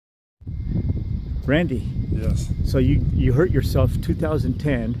Randy. Yes. So you hurt yourself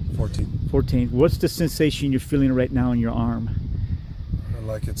 2010. 14. What's the sensation you're feeling right now in your arm?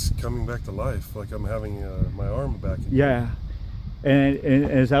 Like it's coming back to life. Like I'm having my arm back again. Yeah. And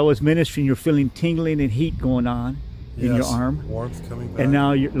as I was ministering, you're feeling tingling and heat going on in your arm. Warmth coming back. And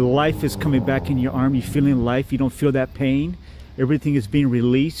now your life is coming back in your arm. You're feeling life. You don't feel that pain. Everything is being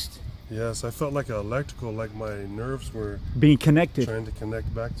released. Yes, I felt like electrical, like my nerves were being connected. Trying to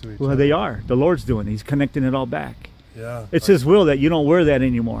connect back to each other. Well, they are. The Lord's doing it. He's connecting it all back. Yeah. It's His will that you don't wear that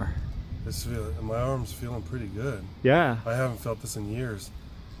anymore. My arm's feeling pretty good. Yeah. I haven't felt this in years.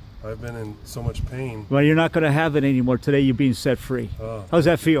 I've been in so much pain. Well, you're not going to have it anymore. Today you're being set free. Oh, how's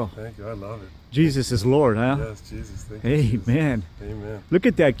that feel? Thank you. I love it. Jesus is Lord, huh? Yes, Jesus. Thank you. Amen. Amen. Look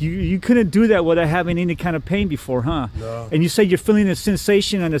at that. You couldn't do that without having any kind of pain before, huh? No. And you say you're feeling a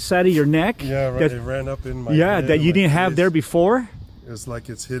sensation on the side of your neck? Yeah, right. It ran up in my Yeah, head that you didn't have there before? It's like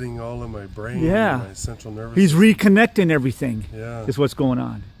it's hitting all of my brain. Yeah. My central nervous He's system. reconnecting everything. Yeah. Is what's going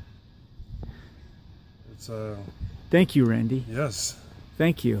on. It's Thank you, Randy. Yes.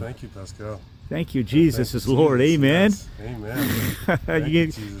 Thank you. Thank you, Pascal. Thank you. Jesus is Jesus. Lord. Amen. Yes. Amen.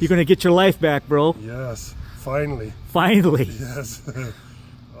 You're going to get your life back, bro. Yes. Finally. Finally. Yes.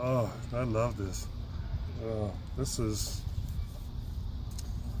 Oh, I love this. Oh, this is...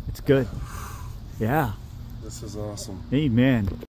 It's good. Yeah. This is awesome. Amen.